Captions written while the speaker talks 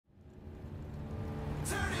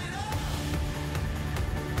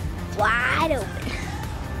wide open.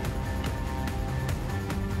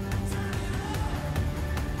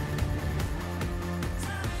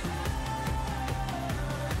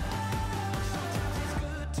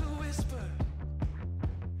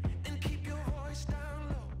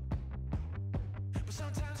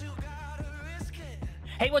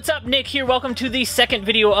 Hey, what's up? Nick here. Welcome to the second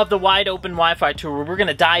video of the Wide Open Wi-Fi Tour, where we're going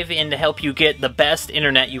to dive in to help you get the best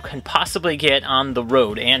internet you can possibly get on the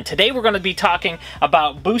road. And today we're going to be talking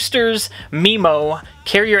about boosters, MIMO,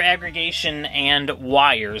 carrier aggregation, and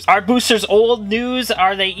wires. Are boosters old news?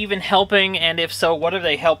 Are they even helping? And if so, what are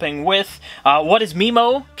they helping with? What is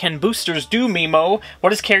MIMO? Can boosters do MIMO?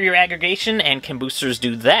 What is carrier aggregation? And can boosters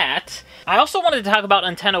do that? I also wanted to talk about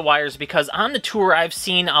antenna wires because on the tour I've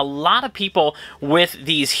seen a lot of people with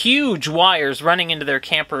these huge wires running into their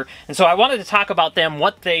camper, and so I wanted to talk about them,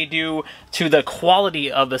 what they do to the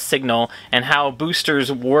quality of the signal, and how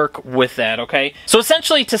boosters work with that, okay? So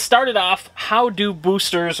essentially, to start it off, how do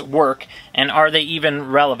boosters work, and are they even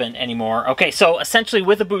relevant anymore? Okay, so essentially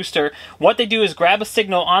with a booster, what they do is grab a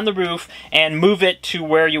signal on the roof and move it to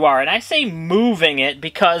where you are. And I say moving it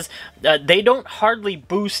because they don't hardly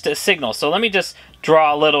boost a signal. So let me just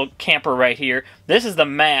draw a little camper right here. This is the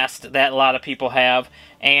mast that a lot of people have,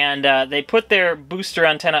 and they put their booster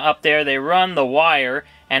antenna up there, they run the wire,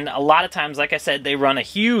 and a lot of times, like I said, they run a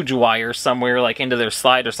huge wire somewhere, like into their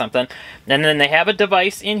slide or something, and then they have a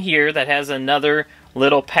device in here that has another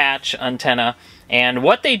little patch antenna, and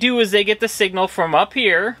what they do is they get the signal from up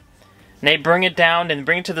here, and they bring it down and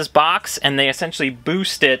bring it to this box, and they essentially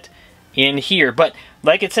boost it in here. But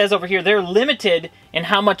like it says over here, they're limited in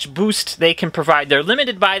how much boost they can provide. They're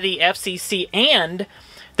limited by the FCC, and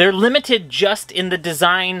they're limited just in the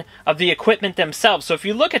design of the equipment themselves. So if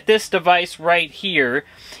you look at this device right here,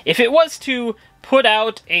 if it was to put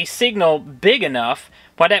out a signal big enough,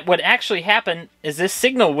 what would actually happen is this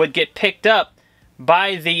signal would get picked up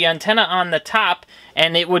by the antenna on the top,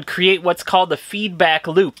 and it would create what's called the feedback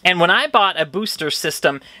loop. And when I bought a booster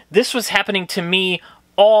system, this was happening to me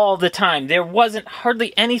all the time. There wasn't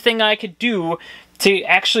hardly anything I could do to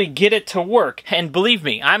actually get it to work. And believe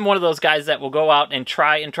me, I'm one of those guys that will go out and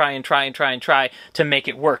try to make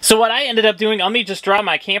it work. So what I ended up doing, let me just draw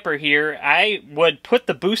my camper here. I would put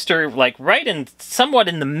the booster like right in, somewhat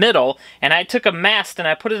in the middle, and I took a mast and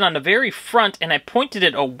I put it on the very front and I pointed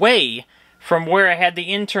it away from where I had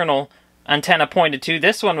the internal antenna pointed to.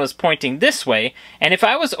 This one was pointing this way, and if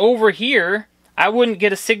I was over here, I wouldn't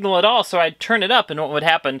get a signal at all, so I'd turn it up, and what would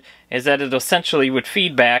happen is that it essentially would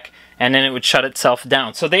feedback, and then it would shut itself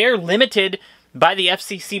down. So they are limited by the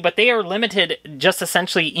FCC, but they are limited just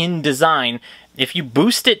essentially in design. If you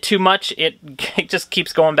boost it too much, it just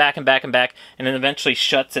keeps going back and back and back, and then eventually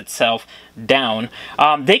shuts itself down.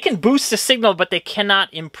 They can boost the signal, but they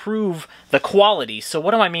cannot improve the quality. So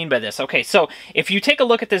what do I mean by this? Okay, so if you take a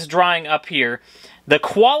look at this drawing up here, the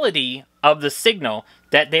quality of the signal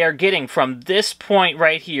that they are getting from this point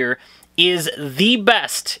right here is the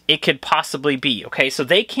best it could possibly be, okay? So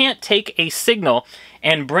they can't take a signal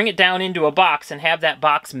and bring it down into a box and have that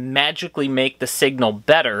box magically make the signal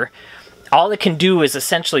better. All it can do is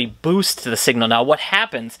essentially boost the signal. Now, what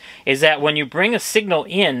happens is that when you bring a signal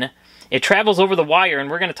in, it travels over the wire,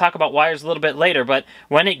 and we're going to talk about wires a little bit later, but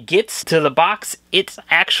when it gets to the box, it's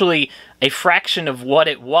actually a fraction of what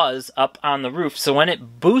it was up on the roof. So when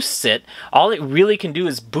it boosts it, all it really can do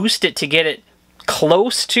is boost it to get it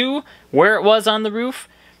close to where it was on the roof.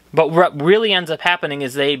 But what really ends up happening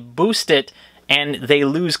is they boost it and they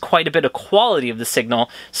lose quite a bit of quality of the signal.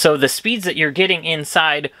 So the speeds that you're getting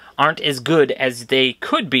inside aren't as good as they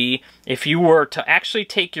could be if you were to actually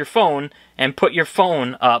take your phone and put your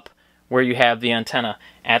phone up where you have the antenna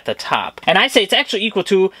at the top. And I say it's actually equal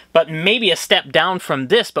to, but maybe a step down from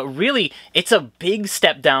this, but really it's a big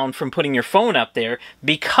step down from putting your phone up there,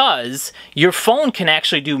 because your phone can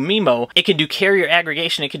actually do MIMO, it can do carrier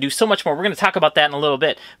aggregation, it can do so much more. We're going to talk about that in a little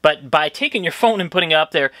bit, but by taking your phone and putting it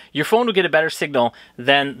up there, your phone will get a better signal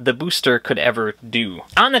than the booster could ever do.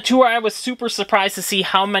 On the tour, I was super surprised to see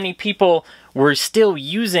how many people were still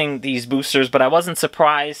using these boosters, but I wasn't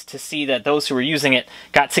surprised to see that those who were using it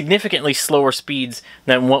got significantly slower speeds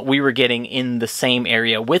than what we were getting in the same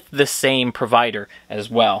area with the same provider as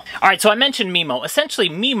well. Alright, so I mentioned MIMO. Essentially,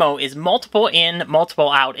 MIMO is multiple in,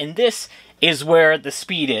 multiple out, and this is where the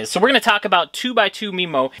speed is. So we're going to talk about 2x2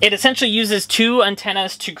 MIMO. It essentially uses two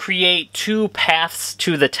antennas to create two paths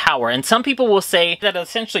to the tower. And some people will say that it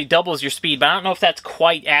essentially doubles your speed, but I don't know if that's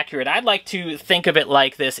quite accurate. I'd like to think of it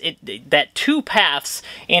like this. That two paths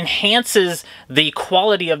enhances the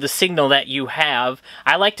quality of the signal that you have.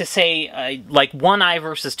 I like to say like one eye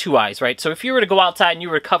versus two eyes, right? So if you were to go outside and you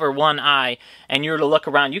were to cover one eye and you were to look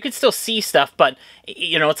around, you could still see stuff, but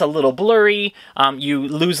you know, it's a little blurry. You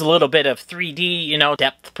lose a little bit of 3D, you know,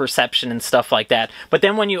 depth perception and stuff like that. But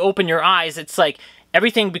then when you open your eyes, it's like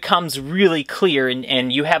everything becomes really clear,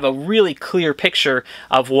 and you have a really clear picture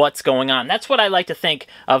of what's going on. That's what I like to think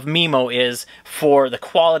of MIMO is for the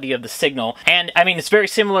quality of the signal. And I mean, it's very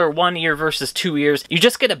similar, one ear versus two ears. You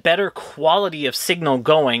just get a better quality of signal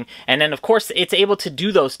going, and then of course it's able to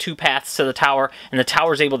do those two paths to the tower, and the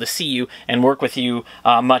tower's able to see you and work with you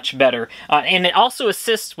much better. And it also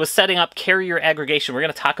assists with setting up carrier aggregation. We're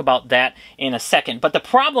going to talk about that in a second. But the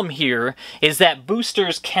problem here is that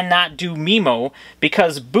boosters cannot do MIMO,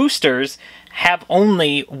 because boosters have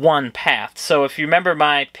only one path. So if you remember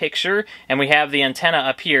my picture, and we have the antenna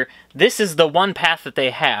up here, this is the one path that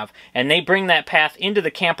they have, and they bring that path into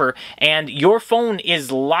the camper, and your phone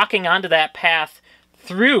is locking onto that path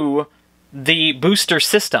through the booster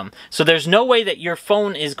system. So there's no way that your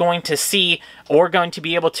phone is going to see or going to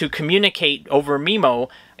be able to communicate over MIMO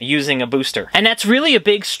using a booster. And that's really a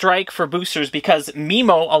big strike for boosters, because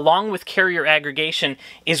MIMO, along with carrier aggregation,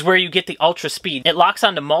 is where you get the ultra speed. It locks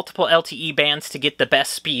onto multiple LTE bands to get the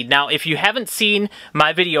best speed. Now, if you haven't seen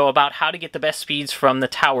my video about how to get the best speeds from the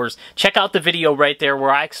towers, check out the video right there where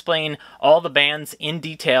I explain all the bands in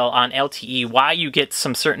detail on LTE, why you get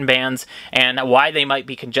some certain bands and why they might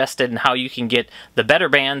be congested, and how you can get the better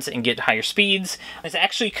bands and get higher speeds. It's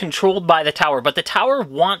actually controlled by the tower, but the tower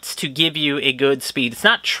wants to give you a good speed. It's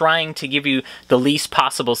not trying to give you the least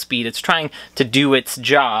possible speed. It's trying to do its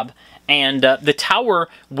job. And the tower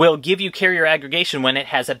will give you carrier aggregation when it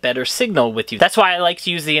has a better signal with you. That's why I like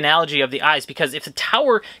to use the analogy of the eyes, because if the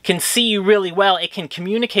tower can see you really well, it can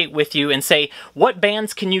communicate with you and say, what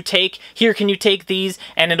bands can you take? Here, can you take these?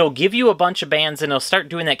 And it'll give you a bunch of bands, and it'll start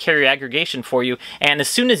doing that carrier aggregation for you. And as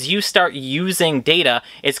soon as you start using data,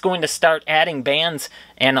 it's going to start adding bands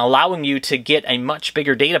and allowing you to get a much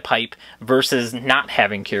bigger data pipe versus not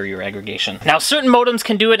having carrier aggregation. Now, certain modems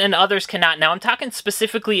can do it and others cannot. Now, I'm talking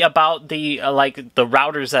specifically about the the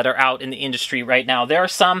routers that are out in the industry right now. There are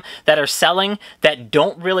some that are selling that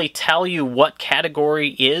don't really tell you what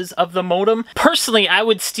category is of the modem. Personally, I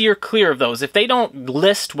would steer clear of those. If they don't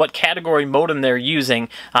list what category modem they're using,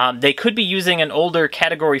 they could be using an older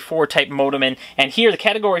category 4 type modem, and here the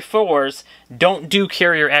category 4s don't do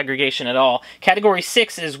carrier aggregation at all. Category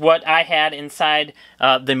 6 is what I had inside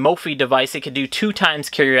the Mophie device. It could do 2 times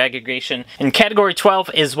carrier aggregation. And category 12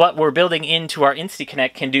 is what we're building into our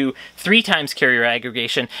InstaConnect, can do 3 times carrier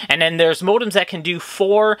aggregation. And then there's modems that can do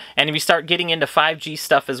 4, and if you start getting into 5G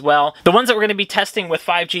stuff as well. The ones that we're going to be testing with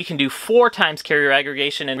 5G can do 4 times carrier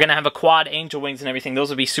aggregation, and we're going to have a quad angel wings and everything. Those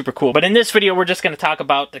will be super cool. But in this video, we're just going to talk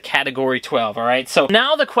about the category 12, alright? So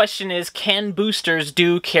now the question is, can boosters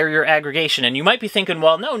do carrier aggregation? And you might be thinking,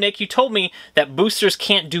 well, no, Nick, you told me that boosters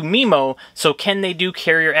can't do MIMO, so can they do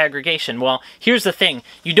carrier aggregation? Well, here's the thing.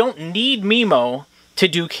 You don't need MIMO to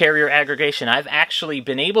do carrier aggregation. I've actually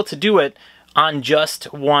been able to do it on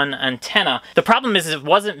just one antenna. The problem is it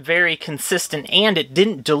wasn't very consistent, and it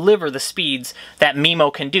didn't deliver the speeds that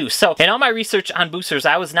MIMO can do. So in all my research on boosters,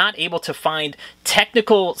 I was not able to find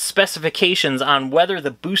technical specifications on whether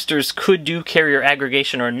the boosters could do carrier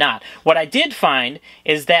aggregation or not. What I did find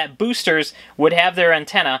is that boosters would have their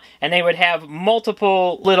antenna, and they would have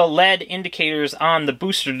multiple little LED indicators on the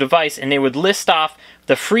booster device, and they would list off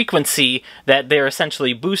the frequency that they're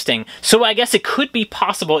essentially boosting. So I guess it could be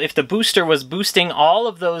possible, if the booster was boosting all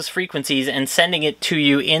of those frequencies and sending it to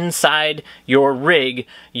you inside your rig,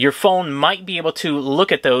 your phone might be able to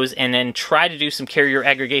look at those and then try to do some carrier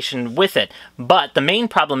aggregation with it. But the main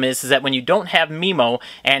problem is that when you don't have MIMO,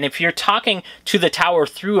 and if you're talking to the tower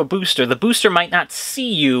through a booster, the booster might not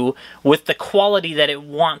see you with the quality that it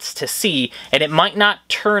wants to see, and it might not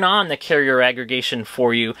turn on the carrier aggregation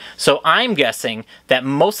for you. So I'm guessing that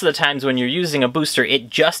most of the times when you're using a booster, it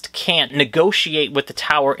just can't negotiate with the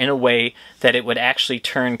tower in a way that it would actually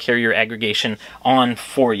turn carrier aggregation on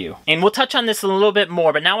for you. And we'll touch on this a little bit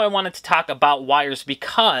more, but now I wanted to talk about wires,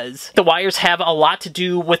 because the wires have a lot to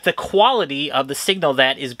do with the quality of the signal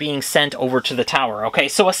that is being sent over to the tower. Okay,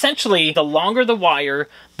 so essentially, the longer the wire,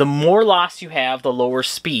 the more loss you have, the lower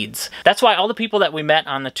speeds. That's why all the people that we met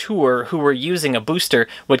on the tour who were using a booster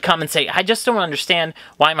would come and say, I just don't understand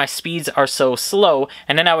why my speeds are so slow, low,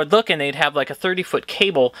 and then I would look and they'd have like a 30-foot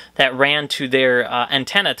cable that ran to their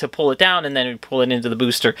antenna to pull it down, and then it would pull it into the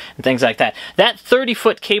booster and things like that. That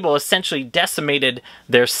 30-foot cable essentially decimated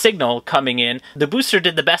their signal coming in. The booster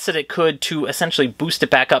did the best that it could to essentially boost it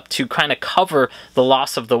back up to kind of cover the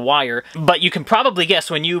loss of the wire, but you can probably guess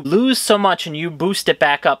when you lose so much and you boost it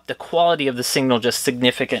back up, the quality of the signal just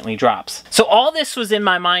significantly drops. So all this was in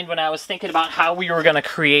my mind when I was thinking about how we were going to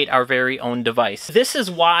create our very own device. This is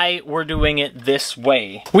why we're doing it this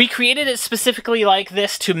way. We created it specifically like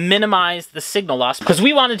this to minimize the signal loss because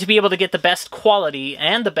we wanted to be able to get the best quality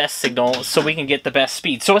and the best signal so we can get the best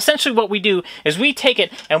speed. So essentially what we do is we take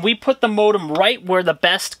it and we put the modem right where the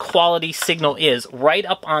best quality signal is, right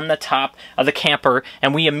up on the top of the camper,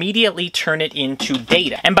 and we immediately turn it into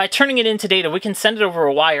data. And by turning it into data, we can send it over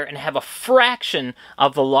a wire and have a fraction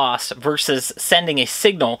of the loss versus sending a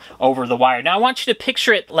signal over the wire. Now I want you to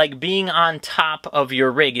picture it like being on top of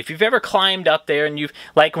your rig. If you've ever climbed up there and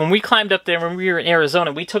like when we climbed up there when we were in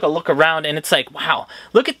Arizona, we took a look around and it's like, wow,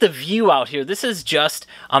 look at the view out here. This is just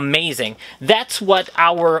amazing. That's what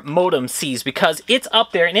our modem sees because it's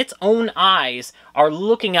up there and its own eyes are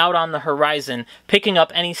looking out on the horizon, picking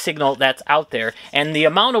up any signal that's out there. And the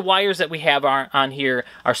amount of wires that we have on here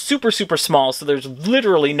are super, super small, so there's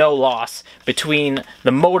literally no loss between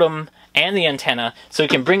the modem and the antenna, so you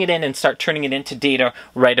can bring it in and start turning it into data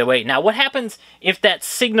right away. Now, what happens if that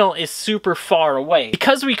signal is super far away?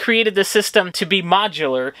 Because we created the system to be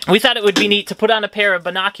modular, we thought it would be neat to put on a pair of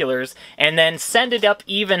binoculars and then send it up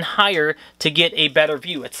even higher to get a better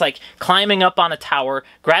view. It's like climbing up on a tower,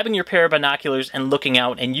 grabbing your pair of binoculars and looking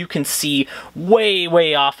out, and you can see way,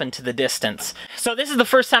 way off into the distance. So this is the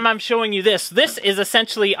first time I'm showing you this. This is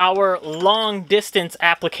essentially our long distance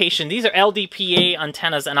application. These are LDPA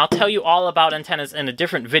antennas, and I'll tell you all about antennas in a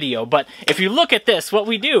different video, but if you look at this, what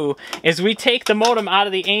we do is we take the modem out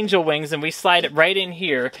of the angel wings and we slide it right in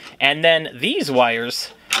here, and then these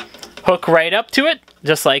wires hook right up to it,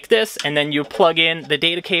 just like this, and then you plug in the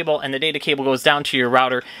data cable, and the data cable goes down to your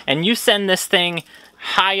router, and you send this thing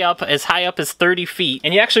high up as 30 feet,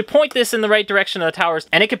 and you actually point this in the right direction of the towers,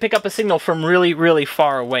 and it can pick up a signal from really, really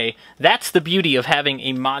far away. That's the beauty of having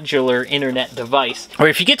a modular internet device. Or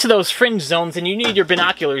if you get to those fringe zones and you need your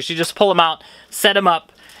binoculars, you just pull them out, set them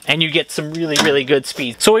up, and you get some really, really good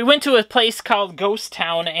speed. So we went to a place called Ghost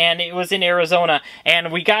Town, and it was in Arizona,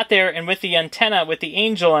 and we got there, and with the antenna, with the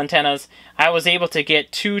angel antennas, I was able to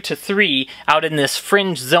get 2 to 3 out in this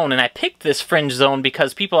fringe zone, and I picked this fringe zone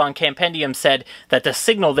because people on Campendium said that the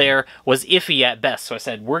signal there was iffy at best, so I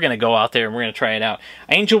said, we're gonna go out there and we're gonna try it out.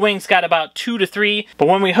 Angel Wings got about 2 to 3, but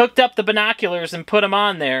when we hooked up the binoculars and put them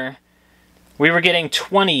on there, we were getting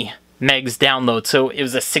 20 megs download, so it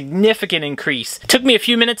was a significant increase. It took me a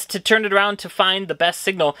few minutes to turn it around to find the best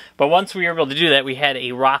signal, but once we were able to do that, we had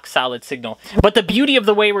a rock solid signal. But the beauty of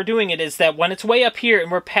the way we're doing it is that when it's way up here and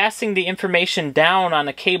we're passing the information down on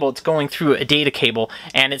a cable, it's going through a data cable,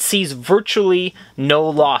 and it sees virtually no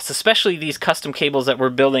loss, especially these custom cables that we're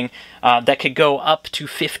building that could go up to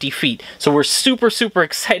 50 feet. So we're super, super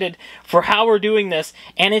excited for how we're doing this,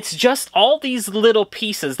 and it's just all these little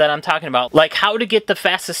pieces that I'm talking about, like how to get the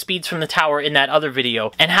fastest speeds from the tower in that other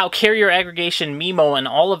video, and how carrier aggregation, MIMO, and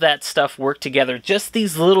all of that stuff work together. Just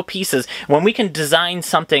these little pieces. When we can design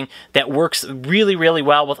something that works really, really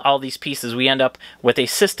well with all these pieces, we end up with a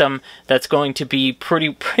system that's going to be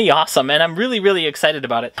pretty awesome, and I'm really, really excited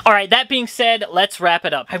about it. All right, that being said, let's wrap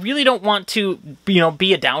it up. I really don't want to,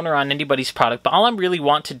 be a downer on anybody's product, but all I really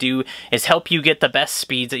want to do is help you get the best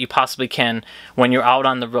speeds that you possibly can when you're out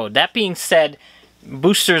on the road. That being said,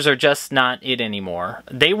 boosters are just not it anymore.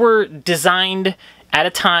 They were designed at a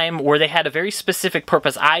time where they had a very specific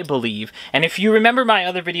purpose, I believe. And if you remember my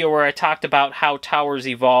other video where I talked about how towers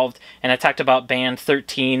evolved, and I talked about band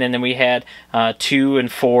 13, and then we had 2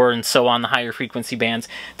 and 4 and so on, the higher frequency bands,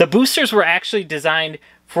 the boosters were actually designed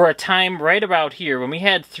for a time right about here when we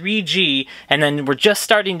had 3G, and then we're just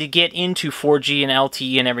starting to get into 4G and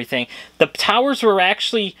LTE and everything. The towers were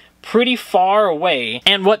actually pretty far away,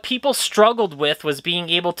 and what people struggled with was being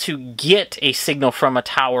able to get a signal from a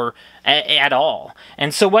tower at all.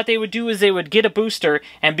 And so what they would do is they would get a booster,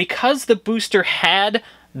 and because the booster had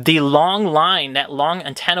the long line, that long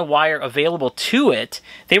antenna wire available to it,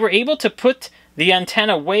 they were able to put the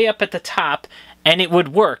antenna way up at the top, and it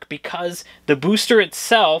would work because the booster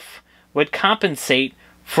itself would compensate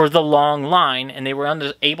for the long line, and they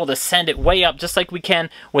were able to send it way up just like we can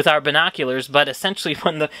with our binoculars. But essentially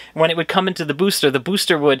when it would come into the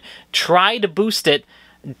booster would try to boost it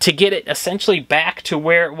to get it essentially back to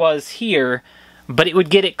where it was here, but it would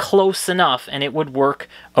get it close enough and it would work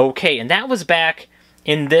okay. And that was back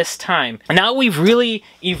in this time. Now we've really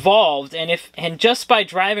evolved, and just by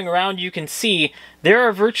driving around you can see there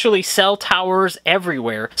are virtually cell towers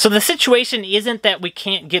everywhere. So the situation isn't that we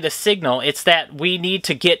can't get a signal, it's that we need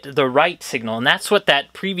to get the right signal, and that's what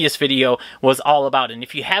that previous video was all about. And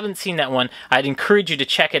if you haven't seen that one, I'd encourage you to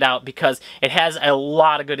check it out because it has a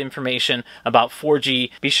lot of good information about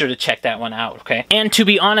 4G. Be sure to check that one out, okay? And to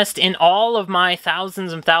be honest, in all of my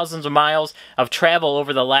thousands and thousands of miles of travel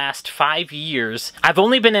over the last 5 years, I've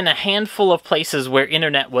only been in a handful of places where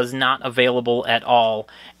internet was not available at all.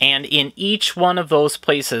 And in each one of those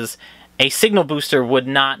places, a signal booster would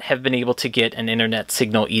not have been able to get an internet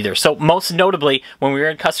signal either. So most notably, when we were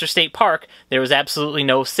in Custer State Park, there was absolutely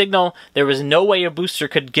no signal. There was no way a booster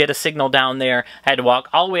could get a signal down there. I had to walk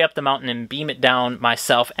all the way up the mountain and beam it down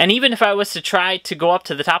myself. And even if I was to try to go up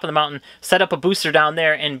to the top of the mountain, set up a booster down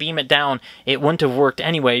there and beam it down, it wouldn't have worked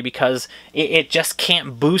anyway because it just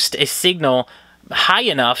can't boost a signal high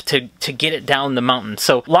enough to get it down the mountain.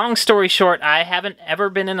 So long story short, I haven't ever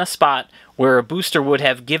been in a spot where a booster would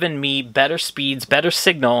have given me better speeds, better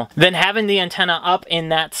signal, than having the antenna up in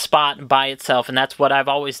that spot by itself. And that's what I've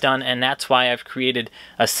always done, and that's why I've created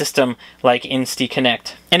a system like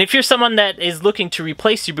InstyConnect. And if you're someone that is looking to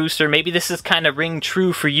replace your booster, maybe this is kind of ring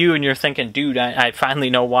true for you, and you're thinking, dude, I finally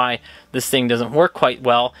know why this thing doesn't work quite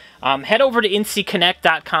well. Head over to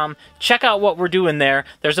instyconnect.com, check out what we're doing there.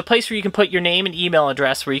 There's a place where you can put your name and email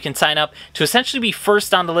address where you can sign up to essentially be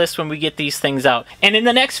first on the list when we get these things out. And in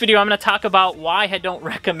the next video, I'm going to talk about why I don't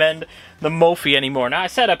recommend the Mophie anymore. Now, I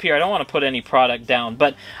said up here, I don't want to put any product down,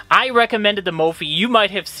 but I recommended the Mophie. You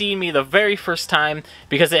might have seen me the very first time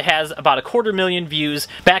because it has about 250,000 views.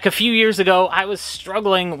 Back a few years ago, I was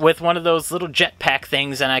struggling with one of those little jetpack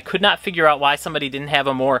things, and I could not figure out why somebody didn't have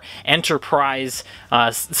a more enterprise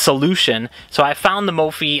solution. So I found the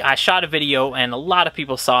Mophie, I shot a video, and a lot of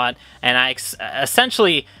people saw it, and I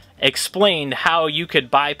essentially explained how you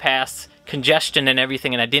could bypass congestion and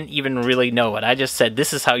everything, and I didn't even really know it. I just said,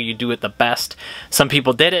 this is how you do it the best. Some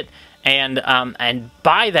people did it, and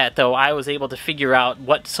by that, though, I was able to figure out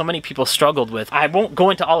what so many people struggled with. I won't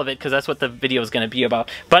go into all of it because that's what the video is going to be about,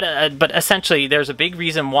 but essentially, there's a big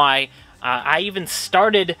reason why I even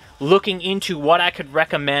started looking into what I could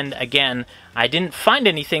recommend again. I didn't find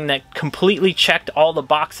anything that completely checked all the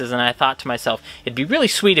boxes, and I thought to myself, it'd be really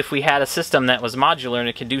sweet if we had a system that was modular and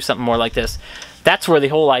it could do something more like this. That's where the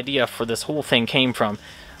whole idea for this whole thing came from.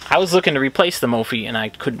 I was looking to replace the Mophie, and I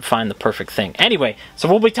couldn't find the perfect thing. Anyway, so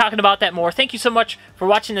we'll be talking about that more. Thank you so much for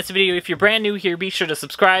watching this video. If you're brand new here, be sure to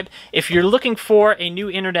subscribe. If you're looking for a new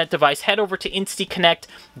internet device, head over to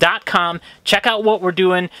instyconnect.com. Check out what we're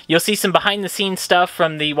doing. You'll see some behind-the-scenes stuff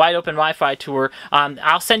from the Wide Open Wi-Fi Tour.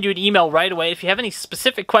 I'll send you an email right away. If you have any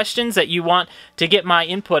specific questions that you want to get my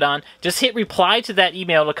input on, just hit reply to that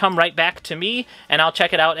email. It'll come right back to me, and I'll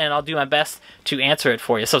check it out, and I'll do my best to answer it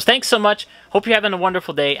for you. So thanks so much. Hope you're having a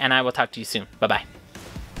wonderful day, and I will talk to you soon. Bye-bye.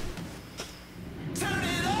 And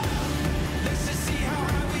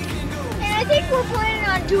I think we're planning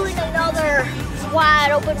on doing another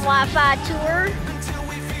Wide Open Wi-Fi tour.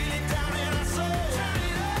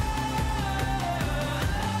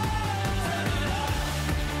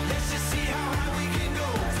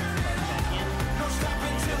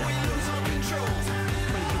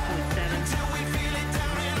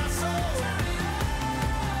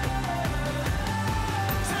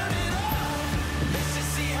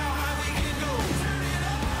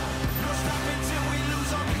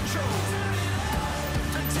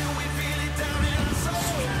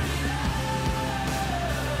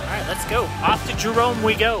 Let's go. Off to Jerome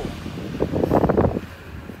we go.